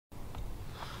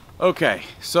Okay,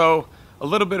 so a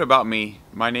little bit about me.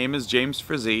 My name is James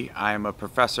Frizee. I am a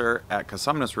professor at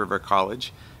Cosumnes River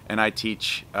College, and I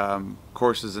teach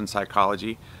courses in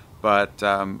psychology. But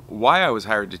why I was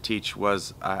hired to teach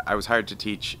was I was hired to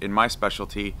teach in my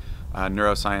specialty,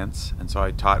 neuroscience, and so I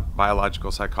taught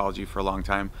biological psychology for a long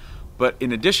time. But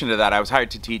in addition to that, I was hired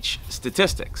to teach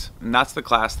statistics, and that's the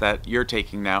class that you're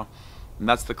taking now, and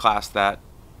that's the class that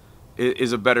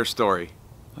is a better story.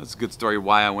 That's a good story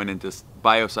why I went into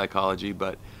biopsychology,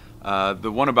 but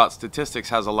the one about statistics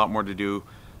has a lot more to do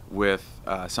with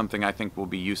something I think will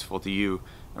be useful to you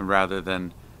rather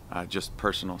than just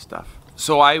personal stuff.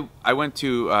 So I went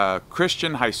to a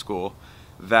Christian high school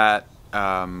that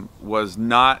was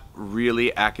not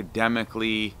really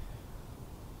academically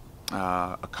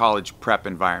a college prep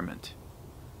environment.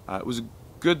 It was a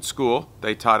good school.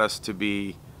 They taught us to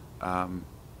be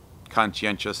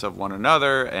conscientious of one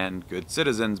another and good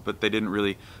citizens, but they didn't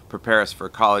really prepare us for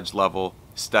college level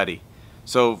study.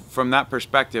 So from that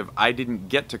perspective, I didn't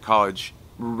get to college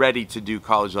ready to do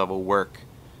college level work.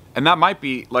 And that might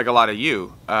be like a lot of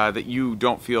you, that you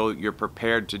don't feel you're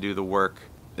prepared to do the work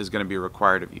is going to be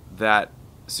required of you. That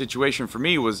situation for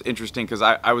me was interesting because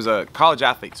I was a college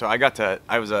athlete, so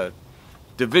I was a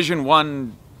Division I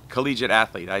collegiate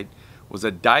athlete. I was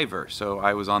a diver, so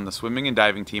I was on the swimming and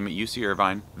diving team at UC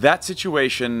Irvine. That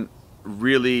situation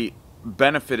really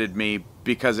benefited me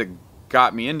because it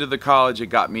got me into the college, it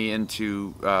got me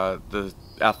into the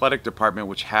athletic department,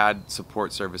 which had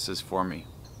support services for me.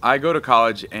 I go to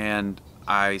college and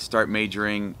I start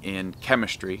majoring in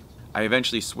chemistry. I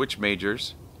eventually switch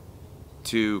majors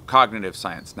to cognitive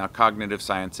science. Now, cognitive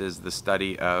science is the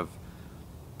study of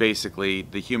basically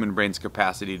the human brain's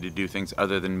capacity to do things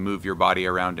other than move your body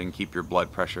around and keep your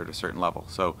blood pressure at a certain level.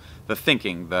 So the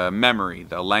thinking, the memory,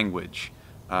 the language,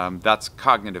 that's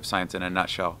cognitive science in a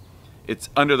nutshell. It's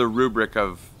under the rubric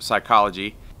of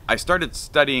psychology. I started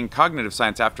studying cognitive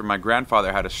science after my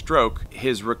grandfather had a stroke.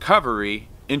 His recovery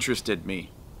interested me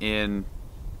in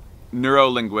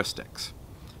neurolinguistics.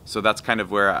 So that's kind of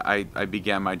where I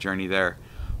began my journey there.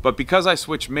 But because I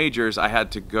switched majors, I had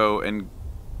to go and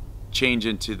change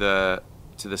into the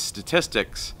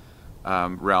statistics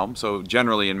realm. So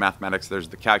generally in mathematics, there's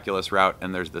the calculus route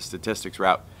and there's the statistics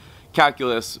route.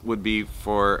 Calculus would be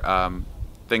for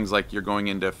things like you're going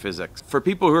into physics. For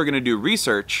people who are going to do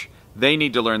research, they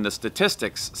need to learn the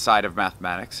statistics side of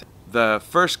mathematics. The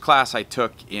first class I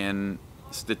took in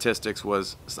statistics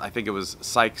was, I think it was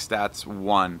Psych Stats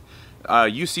 1.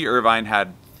 UC Irvine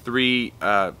had 3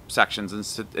 sections.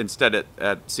 Instead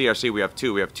at CRC we have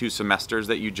 2. We have 2 semesters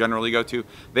that you generally go to.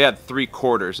 They had 3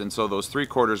 quarters, and so those 3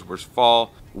 quarters were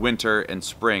fall, winter, and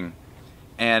spring.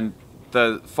 And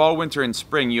the fall, winter, and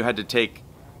spring you had to take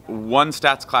one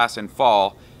stats class in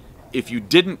fall. If you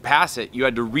didn't pass it, you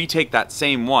had to retake that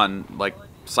same one, like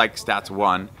Psych Stats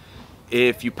 1.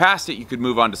 If you passed it, you could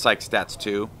move on to Psych Stats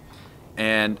 2.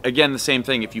 And again, the same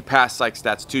thing, if you pass Psych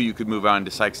Stats 2, you could move on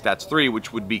to Psych Stats 3,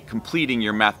 which would be completing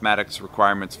your mathematics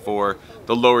requirements for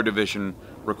the lower division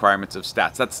requirements of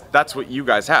stats. That's what you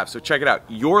guys have. So check it out.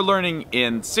 You're learning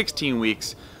in 16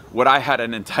 weeks what I had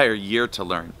an entire year to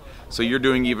learn. So you're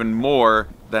doing even more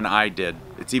than I did.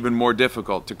 It's even more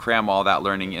difficult to cram all that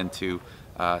learning into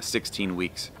 16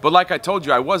 weeks. But like I told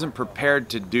you, I wasn't prepared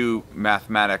to do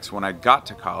mathematics when I got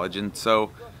to college, and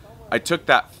so I took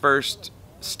that first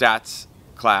stats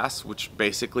class, which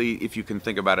basically, if you can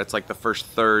think about it, it's like the first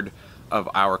third of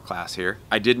our class here.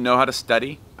 I didn't know how to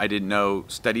study. I didn't know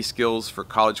study skills for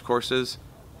college courses.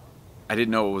 I didn't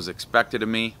know what was expected of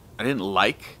me. I didn't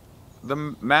like the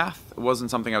math. It wasn't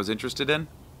something I was interested in.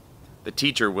 The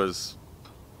teacher was,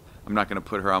 I'm not going to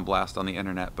put her on blast on the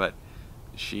internet, but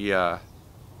she was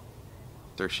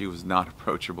not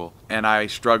approachable. And I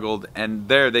struggled, and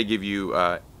there they give you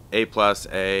A plus,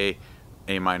 A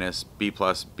minus, B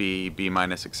plus, B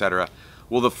minus, etc.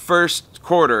 Well, the first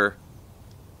quarter,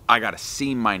 I got a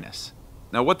C minus.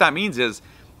 Now what that means is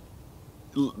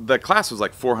the class was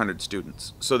like 400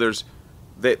 students. So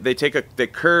they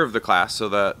curve the class so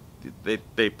that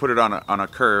they put it on a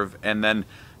curve, and then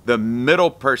the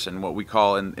middle person, what we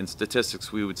call in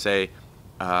statistics, we would say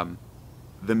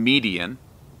the median,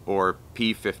 or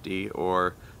P50,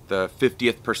 or the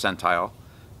 50th percentile.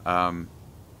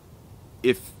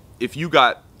 If you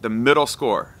got the middle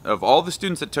score of all the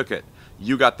students that took it,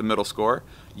 you got the middle score,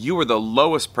 you were the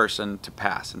lowest person to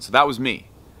pass. And so that was me.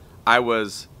 I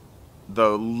was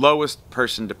the lowest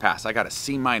person to pass. I got a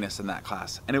C minus in that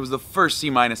class. And it was the first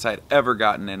C minus I'd ever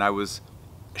gotten, and I was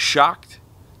shocked,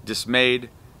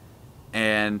 dismayed,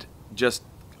 and just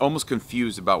almost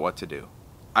confused about what to do.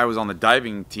 I was on the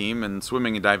diving team and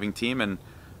swimming and diving team, and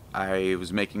I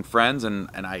was making friends, and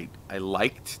I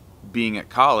liked being at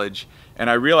college, and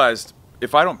I realized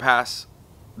if I don't pass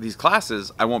these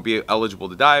classes, I won't be eligible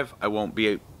to dive. I won't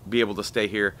be able to stay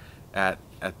here at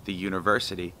the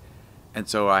university. And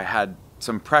so I had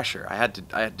some pressure. I had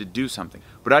to do something.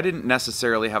 But I didn't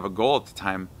necessarily have a goal at the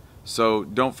time, so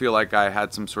don't feel like I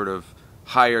had some sort of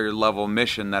higher level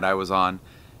mission that I was on,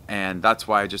 and that's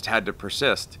why I just had to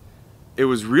persist. It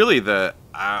was really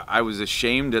I was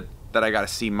ashamed that I got a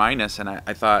C-, and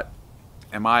I thought,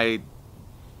 am I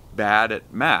bad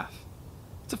at math?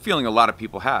 It's a feeling a lot of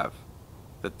people have,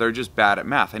 that they're just bad at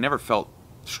math. I never felt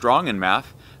strong in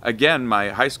math. Again, my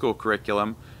high school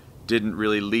curriculum didn't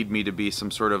really lead me to be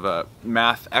some sort of a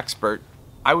math expert.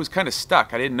 I was kind of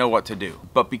stuck. I didn't know what to do.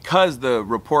 But because the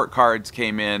report cards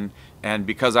came in, and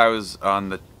because I was on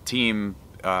the team,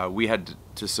 we had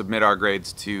to submit our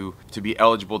grades to be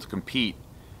eligible to compete.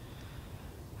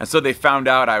 And so they found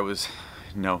out I was,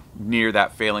 near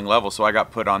that failing level. So I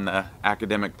got put on the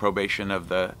academic probation of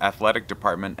the athletic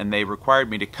department, and they required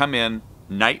me to come in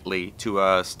nightly to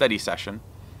a study session.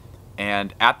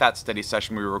 And at that study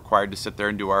session, we were required to sit there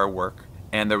and do our work,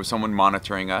 and there was someone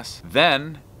monitoring us.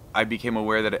 Then I became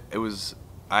aware that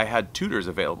I had tutors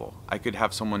available. I could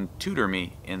have someone tutor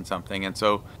me in something, and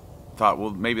so I thought,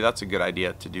 well, maybe that's a good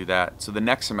idea to do that. So the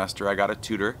next semester, I got a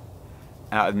tutor.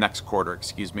 Next quarter,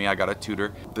 excuse me, I got a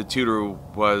tutor. The tutor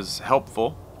was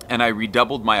helpful, and I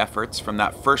redoubled my efforts from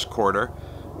that first quarter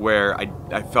where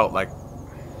I felt like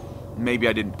maybe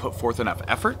I didn't put forth enough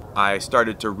effort. I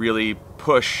started to really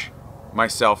push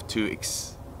myself to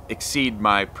exceed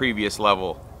my previous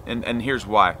level, and here's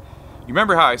why. You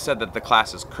remember how I said that the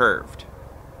class is curved?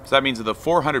 So that means of the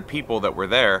 400 people that were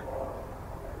there,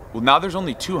 well, now there's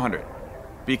only 200,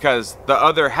 because the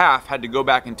other half had to go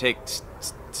back and take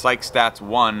Psych Stats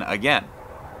 1 again.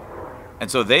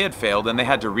 And so they had failed, and they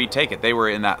had to retake it. They were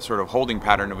in that sort of holding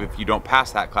pattern of, if you don't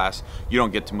pass that class, you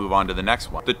don't get to move on to the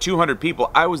next one. The 200 people,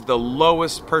 I was the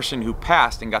lowest person who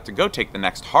passed and got to go take the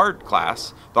next hard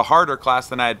class, the harder class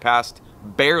than I had passed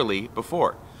barely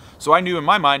before. So I knew in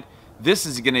my mind, this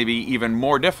is going to be even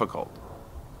more difficult.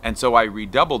 And so I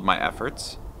redoubled my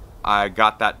efforts. I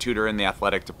got that tutor in the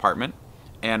athletic department,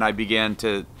 and I began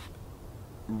to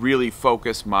really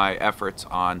focus my efforts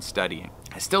on studying.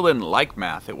 I still didn't like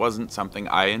math. It wasn't something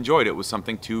I enjoyed. It was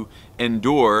something to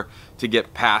endure to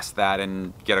get past that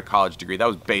and get a college degree. That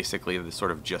was basically the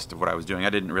sort of gist of what I was doing. I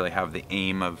didn't really have the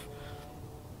aim of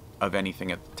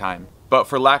anything at the time. But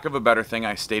for lack of a better thing,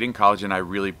 I stayed in college, and I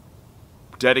really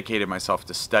dedicated myself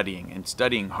to studying, and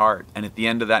studying hard. And at the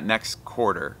end of that next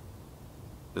quarter,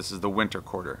 this is the winter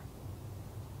quarter,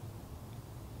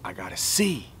 I got a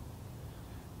C.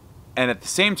 And at the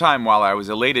same time, while I was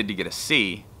elated to get a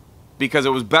C, because it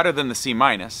was better than the C-,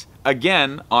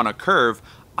 again, on a curve,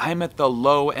 I'm at the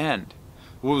low end.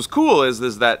 What was cool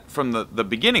is that from the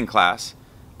beginning class,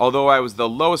 although I was the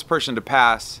lowest person to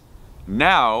pass,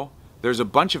 now there's a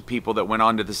bunch of people that went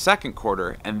on to the second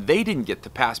quarter, and they didn't get to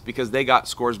pass because they got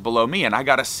scores below me, and I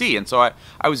got a C. And so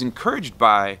I was encouraged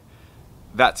by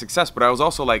that success, but I was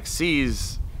also like,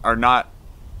 C's are not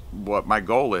what my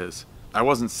goal is. I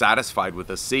wasn't satisfied with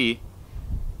a C.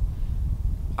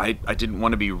 I didn't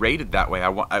want to be rated that way.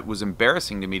 It was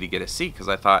embarrassing to me to get a C, because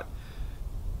I thought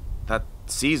that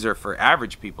C's are for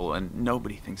average people, and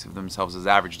nobody thinks of themselves as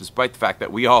average, despite the fact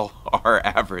that we all are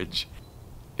average.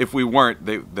 If we weren't,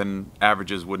 then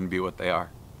averages wouldn't be what they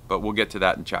are. But we'll get to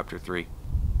that in chapter 3.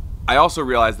 I also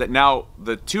realized that now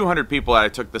the 200 people that I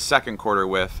took the second quarter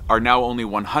with are now only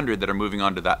 100 that are moving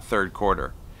on to that third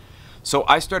quarter. So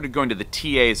I started going to the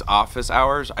TA's office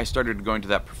hours. I started going to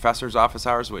that professor's office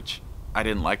hours, which I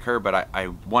didn't like her, but I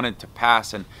wanted to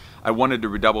pass, and I wanted to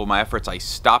redouble my efforts. I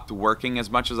stopped working as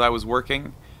much as I was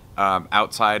working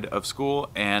outside of school,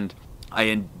 and I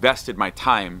invested my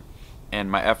time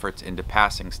and my efforts into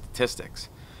passing statistics,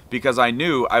 because I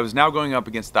knew I was now going up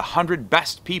against the 100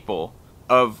 best people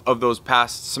of those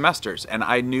past semesters, and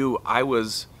I knew I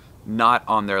was not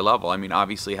on their level. I mean,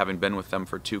 obviously, having been with them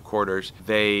for 2 quarters,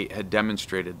 they had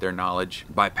demonstrated their knowledge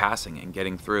by passing and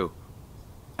getting through.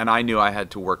 And I knew I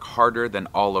had to work harder than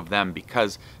all of them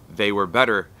because they were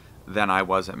better than I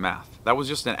was at math. That was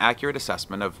just an accurate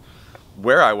assessment of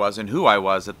where I was and who I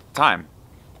was at the time.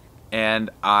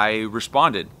 And I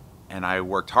responded, and I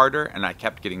worked harder, and I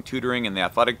kept getting tutoring in the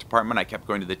athletic department. I kept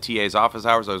going to the TA's office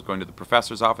hours. I was going to the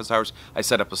professor's office hours. I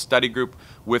set up a study group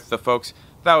with the folks.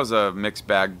 That was a mixed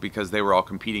bag because they were all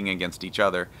competing against each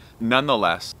other.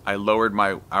 Nonetheless, I lowered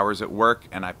my hours at work,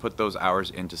 and I put those hours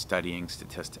into studying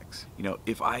statistics. You know,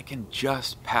 if I can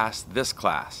just pass this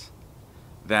class,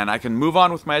 then I can move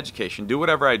on with my education, do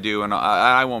whatever I do, and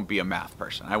I won't be a math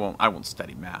person. I won't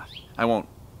study math. I won't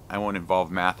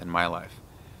involve math in my life.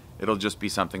 It'll just be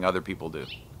something other people do.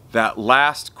 That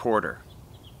last quarter,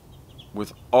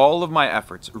 with all of my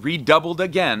efforts redoubled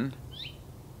again,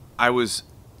 I was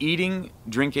eating,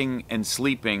 drinking, and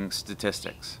sleeping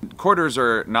statistics. Quarters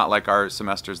are not like our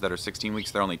semesters that are 16 weeks,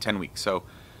 they're only 10 weeks. So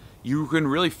you can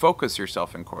really focus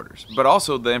yourself in quarters. But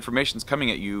also the information's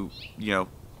coming at you,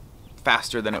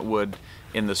 faster than it would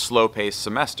in the slow-paced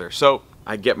semester. So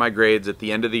I get my grades at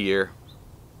the end of the year,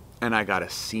 and I got a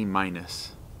C-.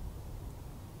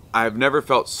 I've never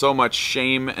felt so much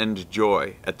shame and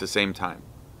joy at the same time.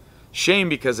 Shame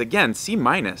because, again, C-,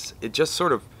 it just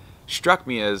sort of struck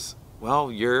me as,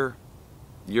 well, you're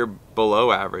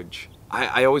below average.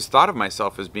 I always thought of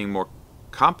myself as being more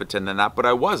competent than that, but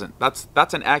I wasn't.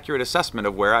 That's an accurate assessment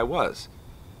of where I was.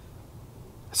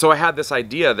 So I had this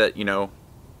idea that,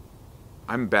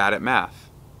 I'm bad at math.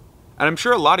 And I'm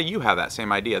sure a lot of you have that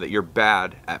same idea, that you're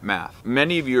bad at math.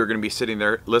 Many of you are going to be sitting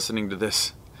there listening to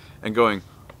this and going,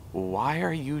 why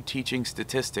are you teaching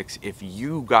statistics if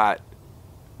you got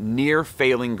near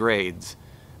failing grades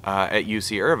at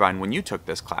UC Irvine when you took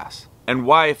this class? And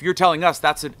why, if you're telling us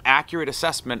that's an accurate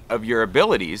assessment of your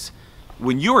abilities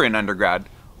when you were in undergrad,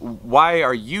 why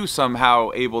are you somehow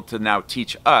able to now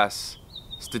teach us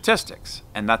statistics?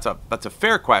 And that's a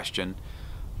fair question.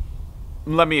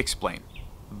 Let me explain.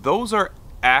 Those are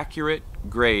accurate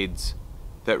grades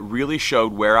that really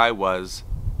showed where I was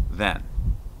then.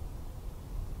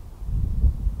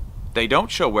 They don't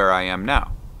show where I am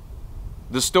now.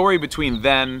 The story between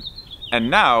then and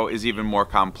now is even more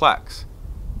complex.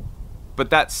 But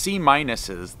that C-,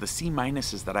 the C-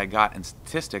 that I got in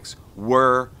statistics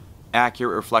were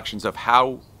accurate reflections of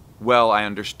how well I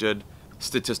understood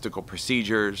statistical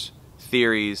procedures,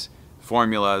 theories,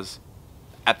 formulas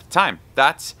at the time.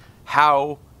 That's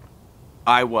how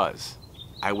I was.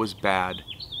 I was bad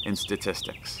in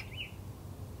statistics.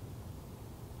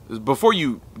 Before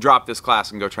you drop this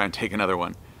class and go try and take another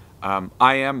one,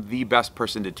 I am the best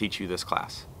person to teach you this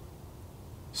class.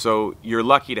 So you're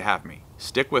lucky to have me.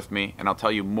 Stick with me and I'll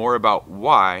tell you more about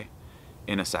why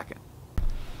in a second.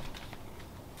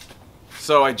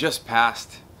 So I just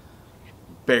passed,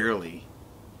 barely,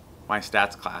 my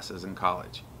stats classes in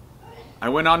college. I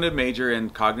went on to major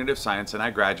in cognitive science and I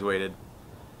graduated.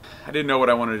 I didn't know what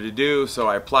I wanted to do, so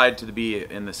I applied to be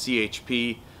in the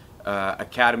CHP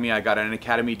Academy. I got an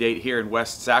academy date here in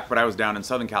West Sac, but I was down in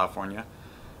Southern California.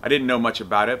 I didn't know much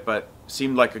about it, but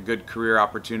seemed like a good career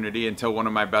opportunity until one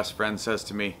of my best friends says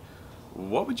to me,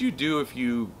 what would you do if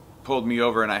you pulled me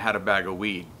over and I had a bag of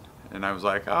weed? And I was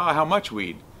like, oh, how much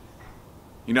weed?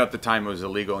 At the time it was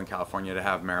illegal in California to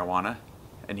have marijuana.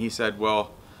 And he said,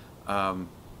 well,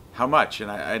 how much? And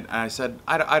I said,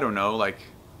 I don't know, like,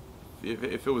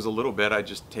 if it was a little bit, I'd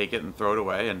just take it and throw it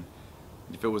away. And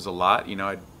if it was a lot,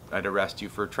 I'd arrest you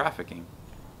for trafficking.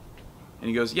 And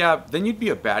he goes, yeah, then you'd be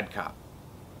a bad cop.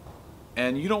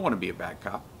 And you don't want to be a bad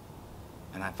cop.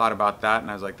 And I thought about that and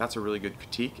I was like, that's a really good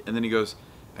critique. And then he goes,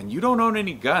 and you don't own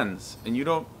any guns and you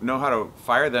don't know how to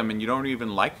fire them and you don't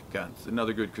even like guns.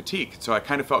 Another good critique. So I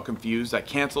kind of felt confused. I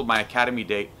canceled my academy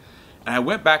date and I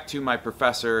went back to my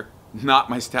professor, not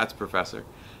my stats professor.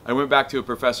 I went back to a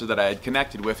professor that I had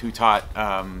connected with who taught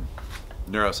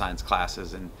neuroscience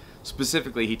classes, and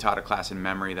specifically he taught a class in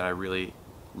memory that I really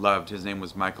loved. His name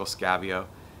was Michael Scavio,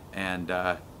 and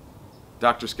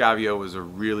Dr. Scavio was a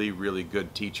really, really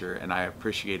good teacher and I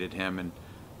appreciated him. And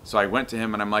so I went to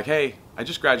him and I'm like, hey, I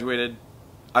just graduated.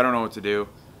 I don't know what to do.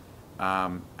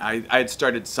 I had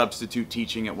started substitute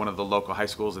teaching at one of the local high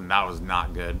schools and that was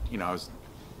not good. I was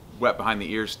wet behind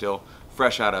the ears still,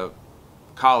 fresh out of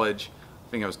college. I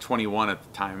think I was 21 at the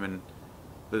time and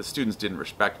the students didn't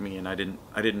respect me and I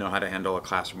didn't know how to handle a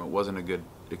classroom. It wasn't a good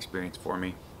experience for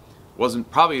me. Wasn't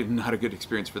probably not a good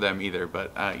experience for them either,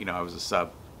 but I was a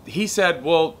sub. He said,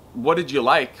 well, what did you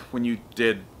like when you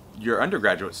did your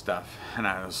undergraduate stuff? And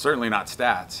I was certainly not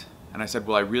stats. And I said,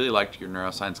 well, I really liked your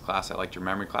neuroscience class. I liked your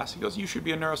memory class. He goes, you should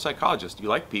be a neuropsychologist. You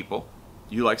like people.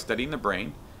 You like studying the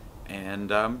brain. And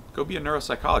go be a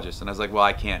neuropsychologist. And I was like, well,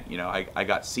 I can't. I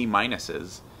got C- in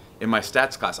my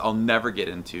stats class. I'll never get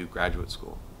into graduate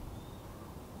school.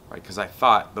 Right? Because I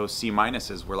thought those C-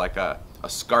 were like a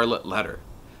scarlet letter.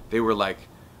 They were like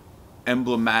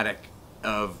emblematic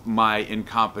of my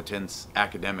incompetence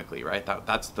academically, right?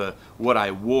 That's what I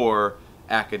wore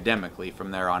academically from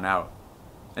there on out.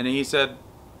 And he said,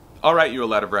 I'll write you a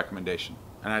letter of recommendation.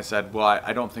 And I said, well,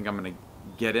 I don't think I'm going to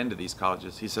get into these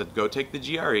colleges. He said, go take the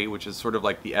GRE, which is sort of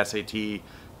like the SAT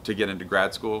to get into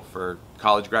grad school for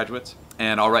college graduates.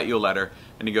 and I'll write you a letter.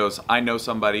 And he goes, I know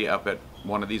somebody up at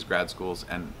one of these grad schools,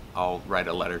 and I'll write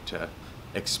a letter to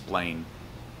explain.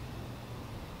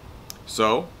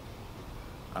 So,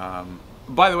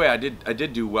 by the way, I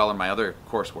did do well in my other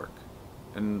coursework.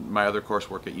 In my other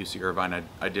coursework at UC Irvine,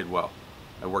 I did well.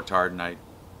 I worked hard, and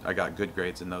I got good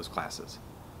grades in those classes.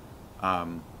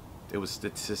 It was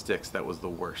statistics that was the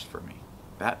worst for me.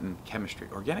 That and chemistry.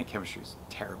 Organic chemistry is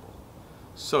terrible.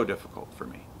 So difficult for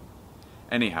me.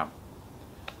 Anyhow,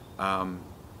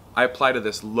 I applied to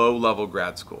this low-level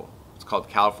grad school. It's called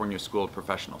California School of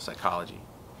Professional Psychology.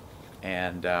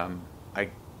 And I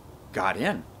got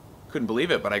in. Couldn't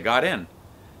believe it, but I got in.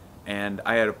 And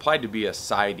I had applied to be a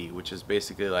PSYC, which is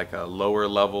basically like a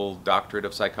lower-level doctorate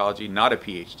of psychology, not a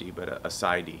PhD, but a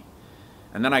PSYC.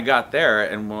 And then I got there,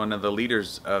 and one of the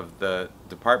leaders of the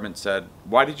department said,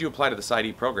 why did you apply to the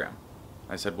PsyD program?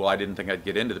 I said, well, I didn't think I'd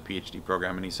get into the PhD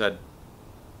program. And he said,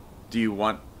 do you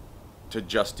want to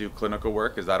just do clinical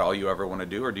work? Is that all you ever want to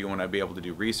do? Or do you want to be able to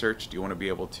do research? Do you want to be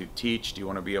able to teach? Do you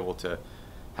want to be able to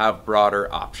have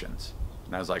broader options?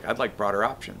 And I was like, I'd like broader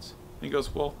options. And he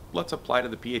goes, well, let's apply to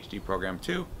the PhD program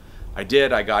too. I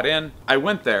did, I got in. I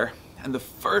went there, and the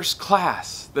first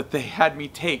class that they had me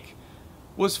take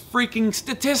was freaking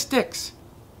statistics.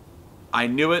 I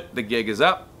knew it, the gig is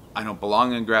up. I don't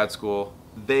belong in grad school.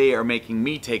 They are making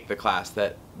me take the class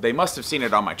that they must have seen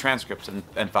it on my transcripts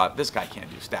and thought, this guy can't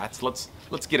do stats.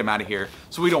 Let's get him out of here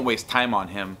so we don't waste time on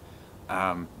him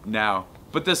now.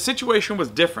 But the situation was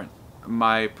different.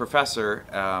 My professor,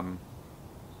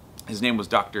 his name was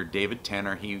Dr. David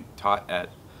Tanner. He taught at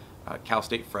Cal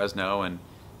State Fresno, and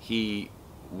he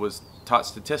taught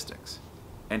statistics.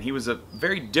 And he was a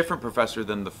very different professor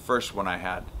than the first one I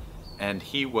had. And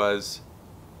he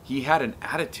had an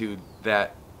attitude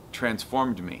that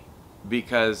transformed me,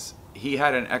 because he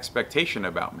had an expectation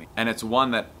about me. And it's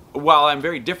one that, while I'm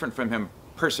very different from him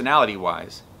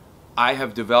personality-wise, I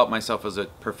have developed myself as a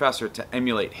professor to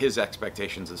emulate his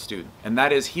expectations as a student. And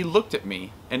that is, he looked at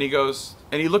me and he goes,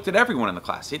 and he looked at everyone in the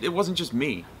class. It wasn't just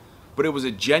me, but it was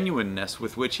a genuineness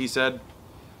with which he said,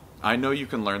 I know you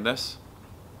can learn this.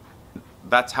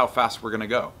 That's how fast we're going to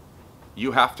go.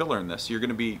 You have to learn this. You're going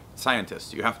to be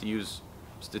scientists. You have to use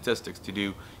statistics to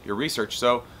do your research.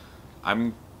 So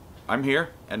I'm here,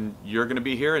 and you're going to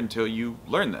be here until you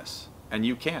learn this, and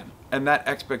you can. And that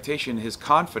expectation, his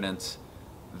confidence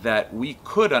that we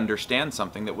could understand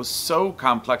something that was so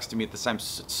complex to me at the time,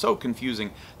 so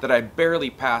confusing, that I barely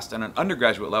passed on an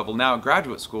undergraduate level. Now at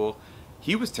graduate school,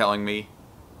 he was telling me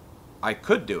I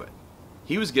could do it.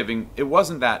 He was giving, it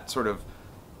wasn't that sort of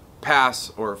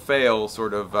pass or fail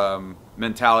sort of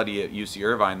mentality at UC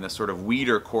Irvine, this sort of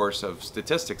weeder course of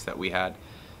statistics that we had.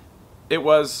 It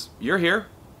was, you're here,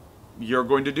 you're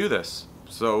going to do this,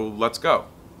 so let's go.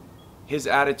 His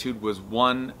attitude was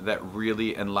one that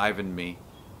really enlivened me.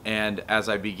 And as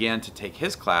I began to take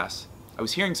his class, I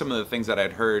was hearing some of the things that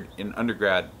I'd heard in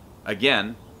undergrad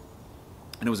again,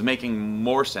 and it was making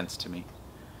more sense to me.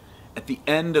 At the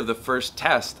end of the first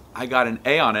test, I got an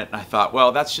A on it, and I thought,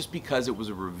 well, that's just because it was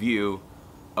a review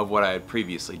of what I had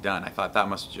previously done. I thought that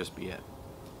must just be it.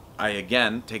 I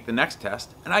again take the next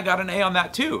test, and I got an A on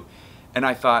that too. And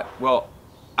I thought, well,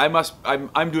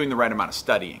 I'm doing the right amount of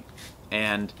studying.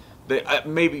 And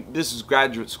maybe this is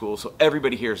graduate school, so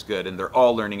everybody here is good, and they're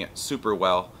all learning it super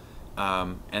well.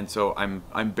 And so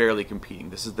I'm barely competing.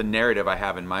 This is the narrative I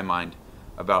have in my mind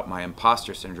about my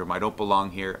imposter syndrome. I don't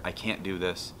belong here. I can't do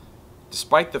this.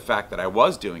 Despite the fact that I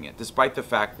was doing it, despite the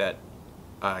fact that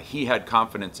he had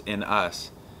confidence in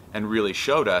us and really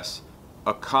showed us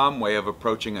a calm way of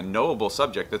approaching a knowable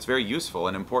subject that's very useful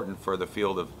and important for the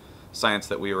field of science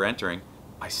that we were entering,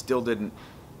 I still didn't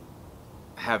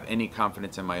have any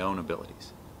confidence in my own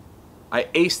abilities. I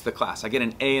aced the class. I get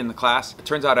an A in the class. It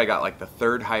turns out I got like the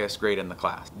third highest grade in the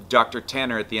class. Dr.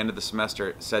 Tanner at the end of the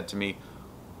semester said to me,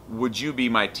 would you be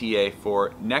my TA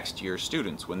for next year's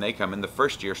students? When they come in, the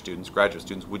first year students, graduate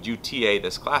students, would you TA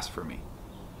this class for me?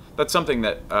 That's something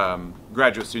that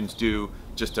graduate students do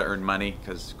just to earn money,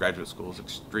 because graduate school is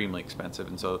extremely expensive.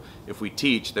 And so if we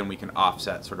teach, then we can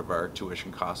offset sort of our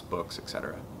tuition costs, books,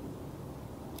 etc.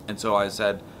 And so I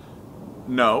said,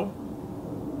 no.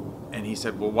 And he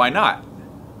said, well, why not?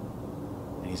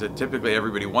 And he said, typically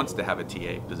everybody wants to have a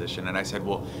TA position. And I said,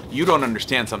 well, you don't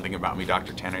understand something about me,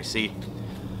 Dr. Tanner. See,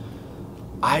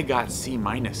 I got C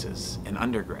minuses in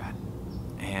undergrad,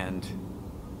 and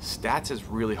stats is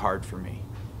really hard for me.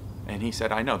 And he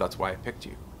said, I know, that's why I picked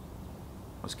you.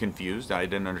 I was confused. I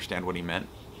didn't understand what he meant.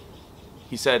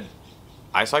 He said,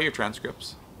 I saw your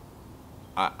transcripts.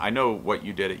 I know what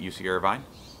you did at UC Irvine.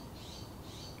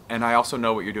 And I also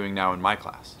know what you're doing now in my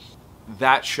class.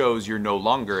 that shows you're no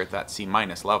longer at that C-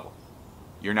 level.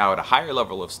 You're now at a higher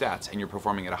level of stats and you're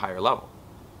performing at a higher level.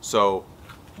 So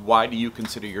why do you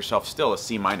consider yourself still a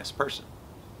C- person?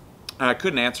 And I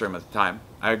couldn't answer him at the time.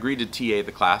 I agreed to TA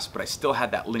the class, but I still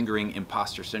had that lingering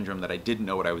imposter syndrome that I didn't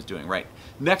know what I was doing right.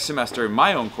 Next semester in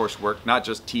my own coursework, not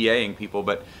just TAing people,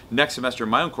 but next semester in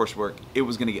my own coursework, it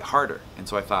was going to get harder. And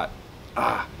so I thought,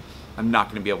 I'm not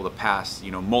going to be able to pass,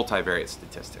 multivariate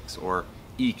statistics or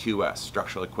EQS,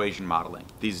 structural equation modeling.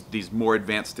 These more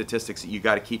advanced statistics that you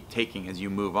got to keep taking as you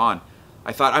move on.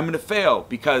 I thought I'm going to fail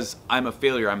because I'm a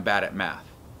failure, I'm bad at math.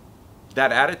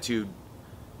 That attitude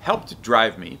helped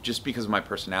drive me just because of my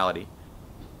personality.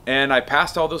 And I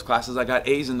passed all those classes, I got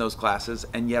A's in those classes,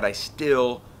 and yet I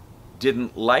still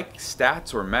didn't like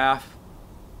stats or math.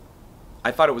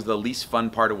 I thought it was the least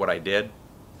fun part of what I did.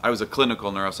 I was a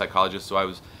clinical neuropsychologist, so I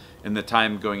was in the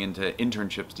time going into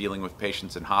internships dealing with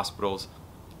patients in hospitals.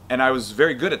 And I was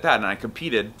very good at that, and I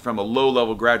competed from a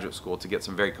low-level graduate school to get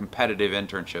some very competitive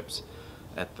internships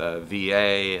at the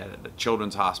VA, at the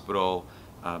Children's Hospital,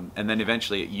 and then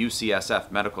eventually at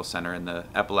UCSF Medical Center in the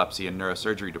Epilepsy and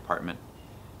Neurosurgery Department.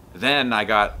 Then I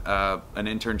got an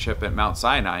internship at Mount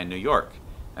Sinai in New York.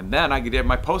 And then I did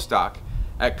my postdoc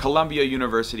at Columbia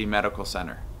University Medical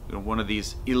Center, one of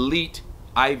these elite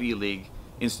Ivy League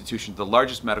institutions, the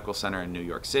largest medical center in New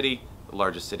York City, the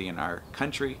largest city in our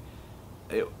country.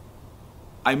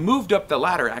 I moved up the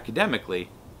ladder academically,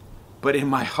 but in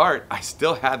my heart, I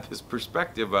still had this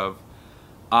perspective of,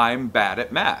 I'm bad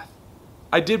at math.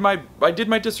 I did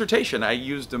my dissertation. I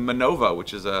used a MANOVA,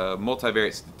 which is a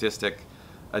multivariate statistic,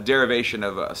 a derivation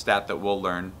of a stat that we'll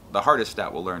learn, the hardest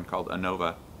stat we'll learn, called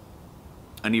ANOVA,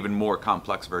 an even more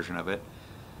complex version of it.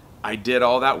 I did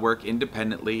all that work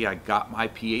independently. I got my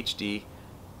PhD,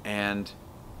 and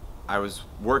I was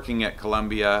working at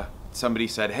Columbia. Somebody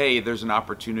said, hey, there's an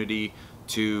opportunity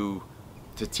to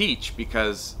teach,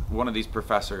 because one of these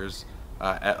professors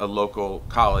at a local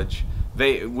college,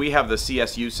 we have the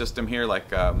CSU system here,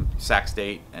 like Sac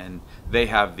State, and they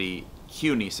have the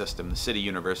CUNY system, the City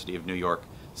University of New York.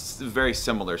 It's a very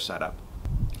similar setup.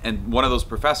 And one of those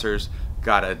professors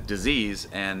got a disease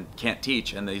and can't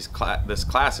teach, and this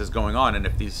class is going on, and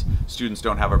if these students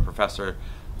don't have a professor,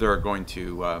 they're going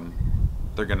to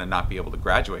not be able to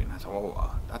graduate. And I thought,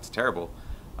 oh, that's terrible.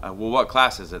 Well, what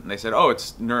class is it? And they said, oh,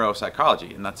 it's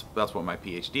neuropsychology, and that's what my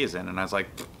PhD is in. And I was like,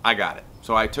 I got it.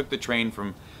 So I took the train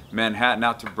from Manhattan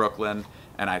out to Brooklyn,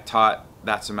 and I taught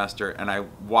that semester, and I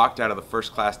walked out of the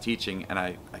first class teaching, and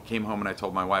I came home and I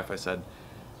told my wife, I said,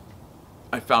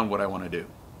 I found what I want to do.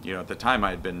 At the time I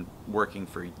had been working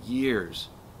for years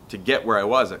to get where I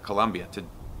was at Columbia,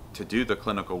 to do the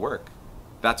clinical work.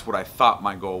 That's what I thought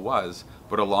my goal was,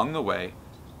 but along the way,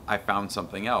 I found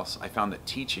something else. I found that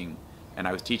teaching, and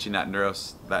I was teaching that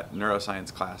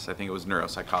neuroscience class. I think it was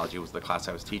neuropsychology was the class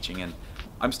I was teaching, and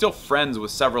I'm still friends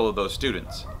with several of those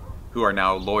students who are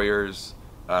now lawyers,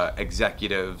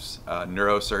 executives,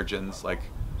 neurosurgeons, like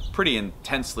pretty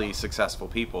intensely successful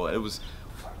people.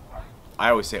 I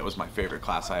always say it was my favorite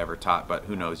class I ever taught, but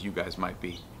who knows, you guys might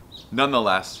be.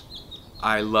 Nonetheless,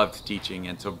 I loved teaching,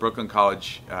 and so Brooklyn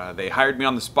College, they hired me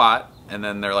on the spot, and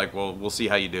then they're like, well, we'll see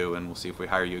how you do, and we'll see if we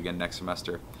hire you again next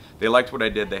semester. They liked what I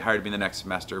did, they hired me the next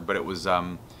semester, but it was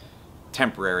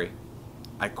temporary.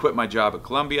 I quit my job at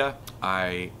Columbia.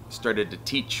 I started to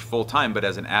teach full-time, but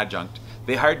as an adjunct.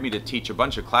 They hired me to teach a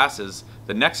bunch of classes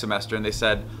the next semester, and they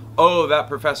said, oh, that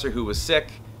professor who was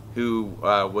sick, who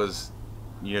was,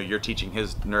 you're teaching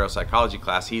his neuropsychology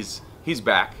class, he's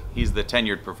back. He's the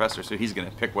tenured professor, so he's going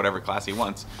to pick whatever class he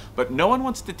wants. But no one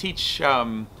wants to teach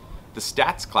the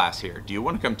stats class here. Do you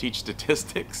want to come teach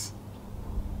statistics?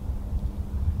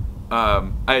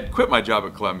 I had quit my job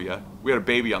at Columbia. We had a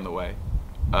baby on the way.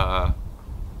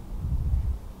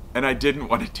 And I didn't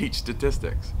want to teach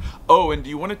statistics. Oh, and do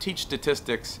you want to teach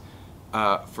statistics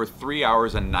for 3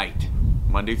 hours a night,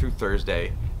 Monday through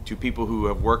Thursday, to people who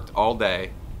have worked all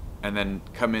day and then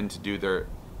come in to do their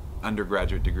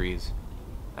undergraduate degrees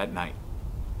at night?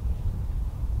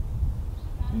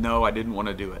 No, I didn't want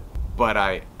to do it. But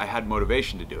I had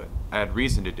motivation to do it. I had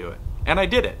reason to do it. And I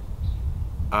did it.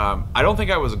 I don't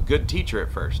think I was a good teacher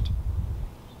at first.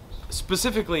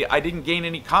 Specifically, I didn't gain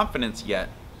any confidence yet.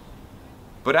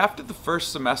 But after the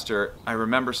first semester, I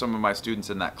remember some of my students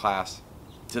in that class.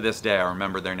 To this day, I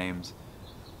remember their names.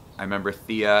 I remember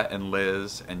Thea and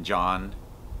Liz and John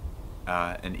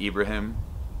and Ibrahim.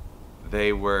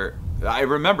 I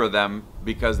remember them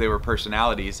because they were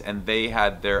personalities and they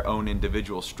had their own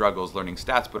individual struggles learning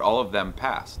stats, but all of them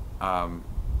passed. A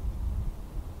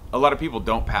lot of people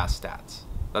don't pass stats.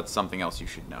 That's something else you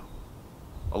should know.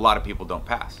 A lot of people don't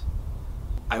pass.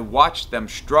 I watched them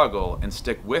struggle and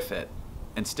stick with it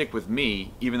and stick with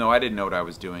me, even though I didn't know what I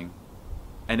was doing.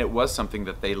 And it was something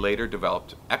that they later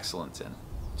developed excellence in.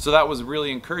 So that was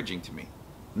really encouraging to me.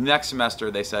 Next semester,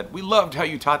 they said, we loved how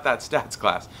you taught that stats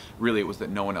class. Really, it was that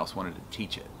no one else wanted to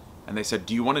teach it. And they said,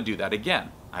 do you want to do that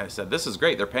again? I said, this is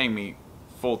great. They're paying me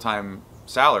full-time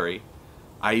salary.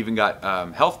 I even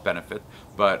got health benefit,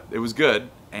 but it was good,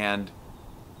 and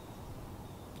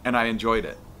I enjoyed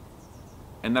it.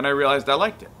 And then I realized I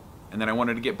liked it, and then I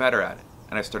wanted to get better at it.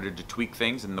 And I started to tweak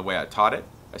things in the way I taught it.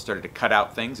 I started to cut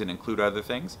out things and include other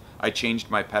things. I changed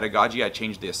my pedagogy, I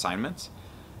changed the assignments,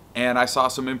 and I saw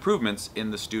some improvements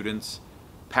in the students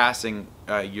passing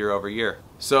year over year.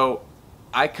 So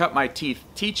I cut my teeth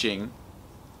teaching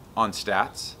on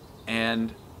stats,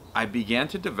 and I began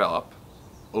to develop,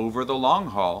 over the long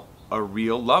haul, a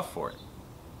real love for it.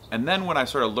 And then when I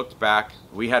sort of looked back,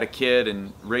 we had a kid,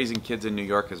 and raising kids in New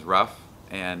York is rough,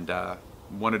 and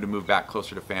wanted to move back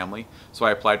closer to family. So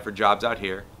I applied for jobs out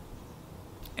here,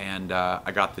 and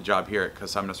I got the job here at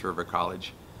Cosumnes River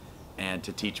College, and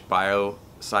to teach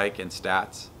PSYC and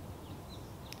stats.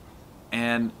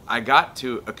 And I got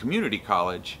to a community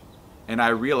college, and I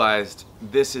realized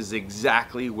this is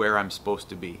exactly where I'm supposed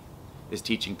to be, is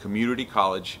teaching community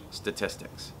college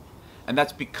statistics. And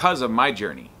that's because of my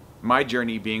journey. My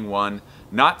journey being one,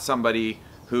 not somebody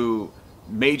who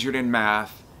majored in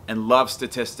math and loves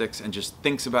statistics and just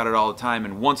thinks about it all the time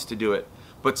and wants to do it,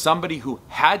 but somebody who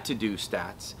had to do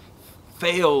stats,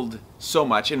 failed so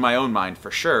much, in my own mind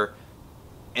for sure,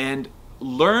 and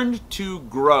learned to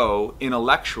grow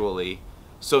intellectually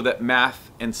so that math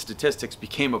and statistics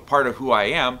became a part of who I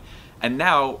am, and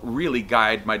now really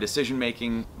guide my decision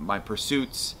making, my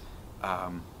pursuits,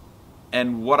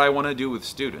 and what I want to do with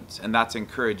students. And that's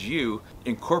encourage you.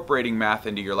 Incorporating math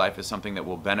into your life is something that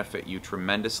will benefit you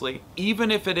tremendously,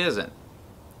 even if it isn't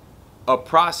a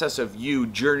process of you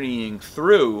journeying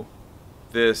through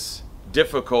this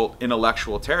difficult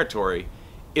intellectual territory.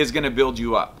 Is going to build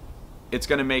you up. It's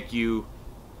going to make you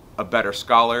a better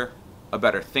scholar, a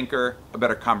better thinker, a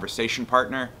better conversation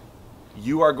partner.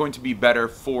 You are going to be better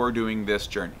for doing this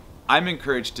journey. I'm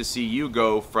encouraged to see you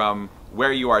go from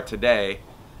where you are today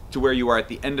to where you are at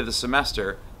the end of the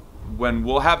semester, when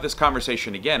we'll have this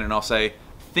conversation again, and I'll say,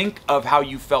 think of how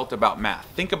you felt about math.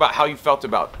 Think about how you felt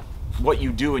about what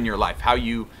you do in your life, how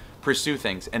you pursue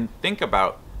things, and think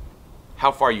about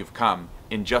how far you've come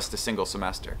in just a single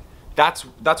semester. That's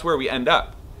where we end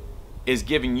up, is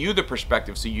giving you the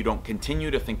perspective so you don't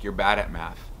continue to think you're bad at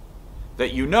math.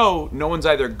 That you know no one's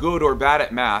either good or bad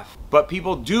at math, but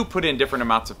people do put in different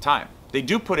amounts of time. They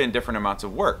do put in different amounts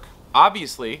of work.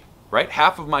 Obviously, right,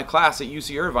 half of my class at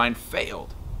UC Irvine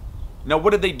failed. Now,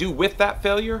 what did they do with that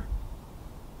failure?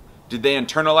 Did they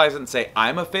internalize it and say,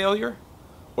 I'm a failure?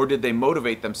 Or did they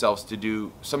motivate themselves to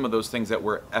do some of those things that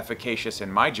were efficacious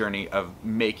in my journey of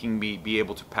making me be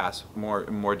able to pass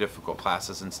more difficult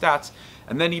classes in stats,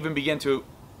 and then even begin to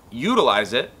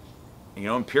utilize it, you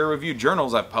know, in peer-reviewed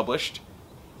journals I've published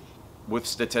with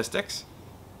statistics?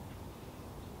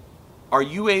 Are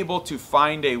you able to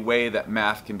find a way that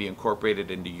math can be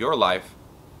incorporated into your life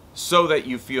so that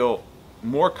you feel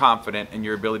more confident in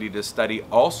your ability to study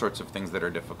all sorts of things that are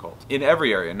difficult in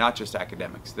every area, not just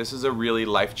academics? This is a really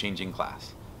life-changing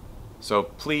class. So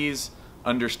please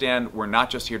understand, we're not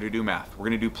just here to do math. We're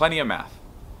going to do plenty of math,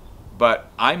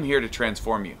 but I'm here to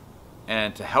transform you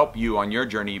and to help you on your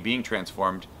journey being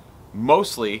transformed,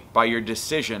 mostly by your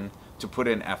decision to put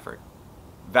in effort.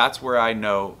 That's where I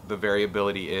know the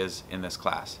variability is in this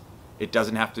class. It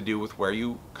doesn't have to do with where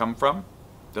you come from.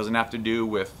 It doesn't have to do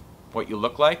with what you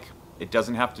look like. It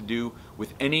doesn't have to do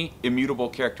with any immutable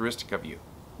characteristic of you.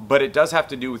 But it does have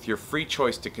to do with your free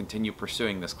choice to continue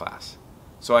pursuing this class.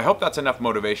 So I hope that's enough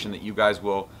motivation that you guys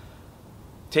will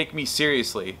take me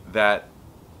seriously, that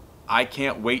I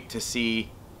can't wait to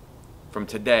see from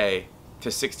today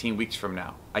to 16 weeks from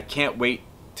now. I can't wait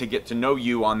to get to know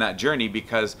you on that journey,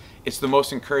 because it's the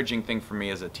most encouraging thing for me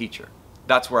as a teacher.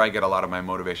 That's where I get a lot of my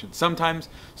motivation. Sometimes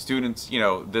students, you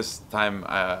know, this time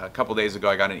a couple days ago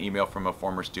I got an email from a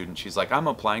former student. She's like, I'm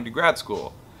applying to grad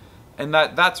school. And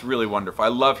that's really wonderful. I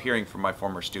love hearing from my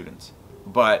former students.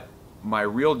 But my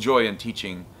real joy in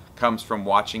teaching comes from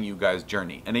watching you guys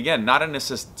journey. And again, not in a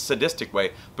sadistic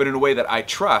way, but in a way that I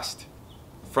trust,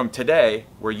 from today,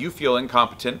 where you feel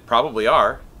incompetent, probably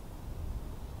are,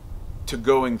 to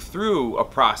going through a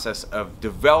process of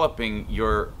developing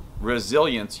your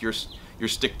resilience, your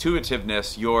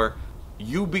stick-to-itiveness,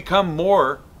 you become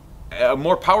a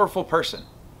more powerful person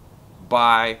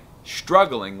by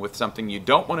struggling with something you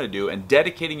don't want to do and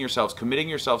dedicating yourselves, committing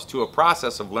yourselves to a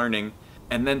process of learning,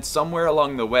 and then somewhere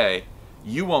along the way,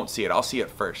 You won't see it. I'll see it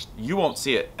first. You won't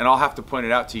see it, and I'll have to point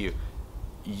it out to you.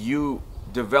 You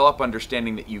develop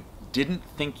understanding that you didn't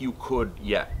think you could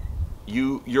yet.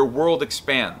 Your world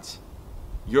expands.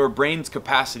 Your brain's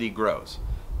capacity grows.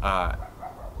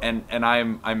 And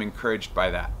I'm encouraged by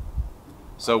that.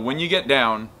 So when you get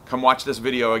down, come watch this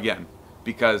video again,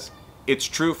 because it's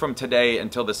true from today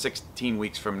until the 16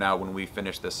 weeks from now when we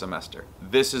finish this semester.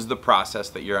 This is the process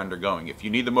that you're undergoing. If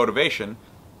you need the motivation,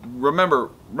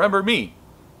 remember me.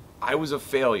 I was a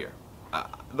failure.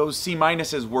 Those C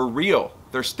minuses were real.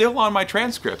 They're still on my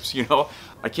transcripts, you know.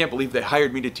 I can't believe they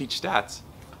hired me to teach stats.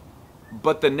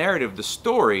 But the narrative, the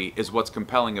story, is what's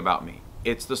compelling about me.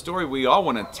 It's the story we all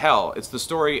want to tell. It's the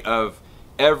story of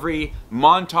every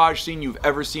montage scene you've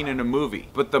ever seen in a movie.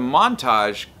 But the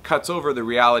montage cuts over the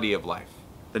reality of life.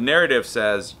 The narrative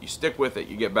says you stick with it,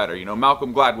 you get better. You know,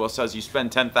 Malcolm Gladwell says you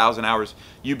spend 10,000 hours,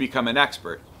 you become an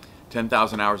expert.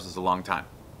 10,000 hours is a long time.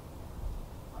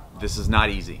 This is not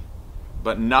easy.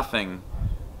 But nothing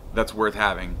that's worth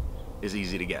having is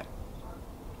easy to get.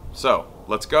 So,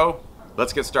 let's go.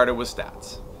 Let's get started with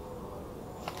stats.